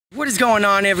What is going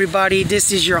on, everybody?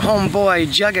 This is your homeboy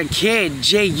juggakidd,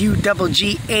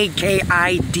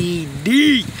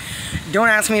 J-U-G-G-A-K-I-D-D. Don't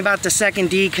ask me about the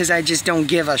second D because I just don't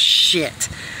give a shit.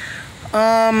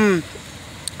 I'm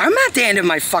at the end of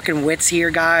my fucking wits here,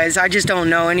 guys. I just don't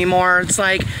know anymore. It's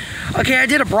like, okay, I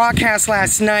did a broadcast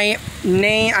last night.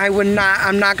 I'm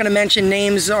not gonna mention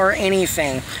names or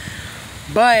anything,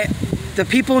 but the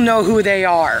people know who they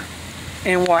are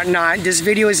and whatnot. This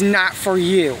video is not for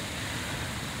you.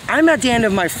 I'm at the end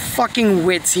of my fucking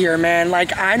wits here, man.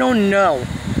 Like, I don't know.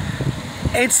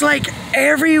 It's like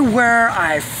everywhere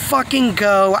I fucking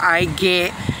go, I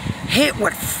get hit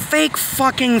with fake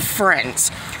fucking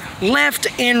friends. Left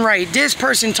and right. This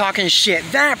person talking shit.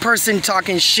 That person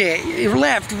talking shit.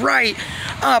 Left, right,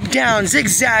 up, down,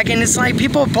 zigzag. And it's like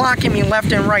people blocking me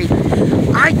left and right.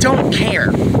 I don't care.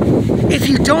 If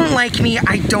you don't like me,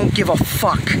 I don't give a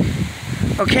fuck.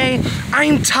 Okay?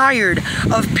 I'm tired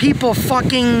of people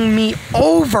fucking me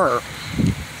over.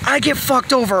 I get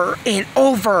fucked over and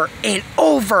over and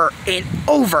over and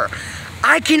over.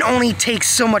 I can only take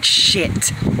so much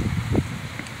shit.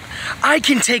 I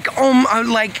can take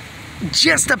like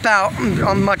just about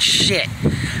much shit.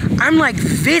 I'm like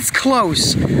this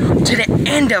close to the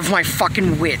end of my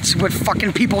fucking wits with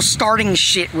fucking people starting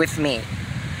shit with me.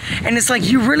 And it's like,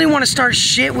 you really want to start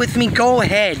shit with me? Go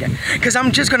ahead. Because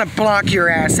I'm just going to block your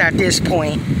ass at this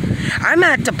point. I'm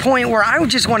at the point where I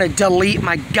just want to delete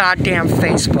my goddamn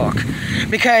Facebook.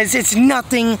 Because it's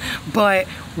nothing but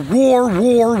war.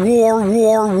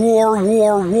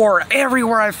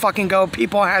 Everywhere I fucking go,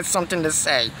 people have something to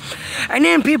say. And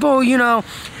then people, you know,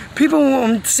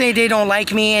 people say they don't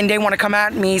like me and they want to come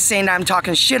at me saying I'm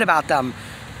talking shit about them.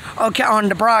 Okay, on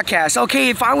the broadcast. Okay,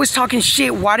 if I was talking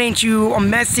shit, why didn't you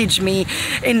message me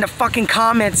in the fucking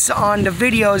comments on the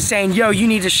videos saying, yo, you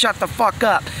need to shut the fuck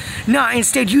up? No,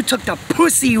 instead you took the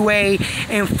pussy way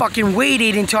and fucking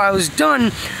waited until I was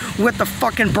done with the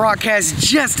fucking broadcast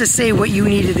just to say what you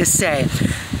needed to say.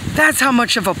 That's how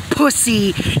much of a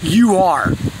pussy you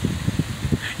are.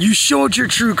 You showed your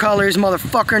true colors,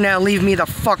 motherfucker. Now leave me the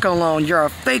fuck alone. You're a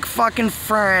fake fucking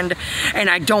friend and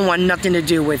I don't want nothing to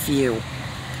do with you.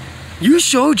 You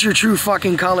showed your true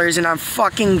fucking colors and I'm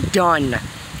fucking done.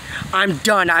 I'm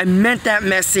done. I meant that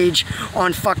message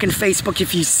on fucking Facebook.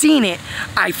 If you've seen it,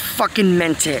 I fucking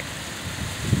meant it.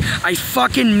 I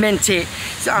fucking meant it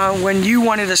when you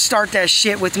wanted to start that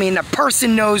shit with me and the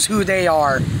person knows who they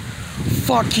are.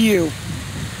 Fuck you.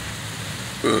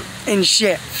 And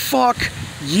shit. Fuck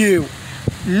you.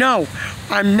 No,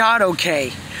 I'm not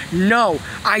okay. No,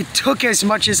 I took as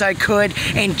much as I could,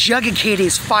 and juggakidd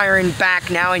is firing back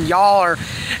now, and y'all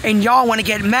want to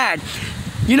get mad.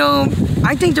 You know,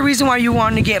 I think the reason why you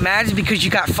wanted to get mad is because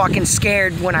you got fucking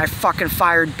scared when I fucking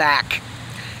fired back.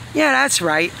 Yeah, that's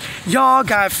right. Y'all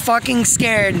got fucking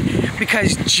scared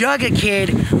because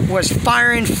juggakidd was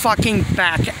firing fucking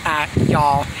back at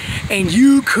y'all, and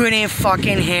you couldn't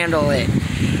fucking handle it.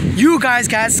 You guys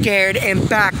got scared and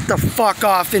backed the fuck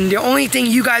off, and the only thing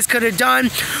you guys could have done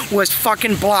was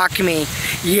fucking block me.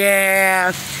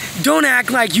 Yeah, don't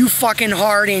act like you fucking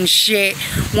hard and shit,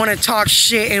 want to talk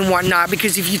shit and whatnot,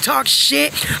 because if you talk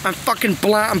shit, I'm fucking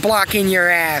blocking your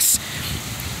ass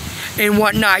and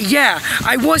whatnot. Yeah,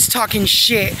 I was talking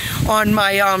shit on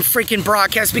my freaking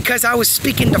broadcast because I was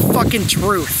speaking the fucking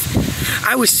truth.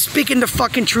 I was speaking the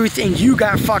fucking truth and you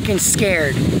got fucking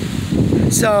scared.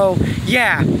 So,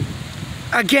 yeah,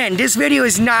 again, this video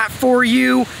is not for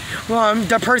you.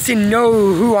 The person know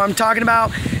who I'm talking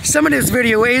about. Some of this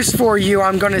video is for you,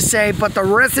 I'm gonna say, but the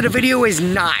rest of the video is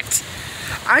not.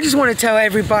 I just want to tell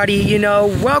everybody, you know,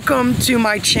 welcome to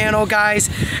my channel, guys.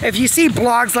 If you see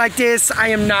blogs like this, I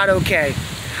am not okay.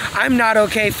 I'm not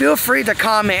okay. Feel free to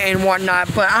comment and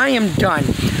whatnot, but I am done.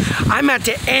 I'm at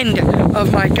the end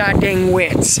of my goddamn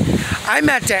wits. I'm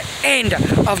at the end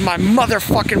of my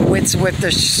motherfucking wits with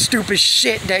the stupid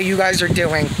shit that you guys are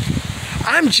doing.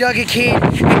 I'm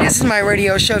juggakidd, and this is my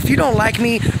radio show. If you don't like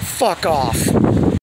me, fuck off.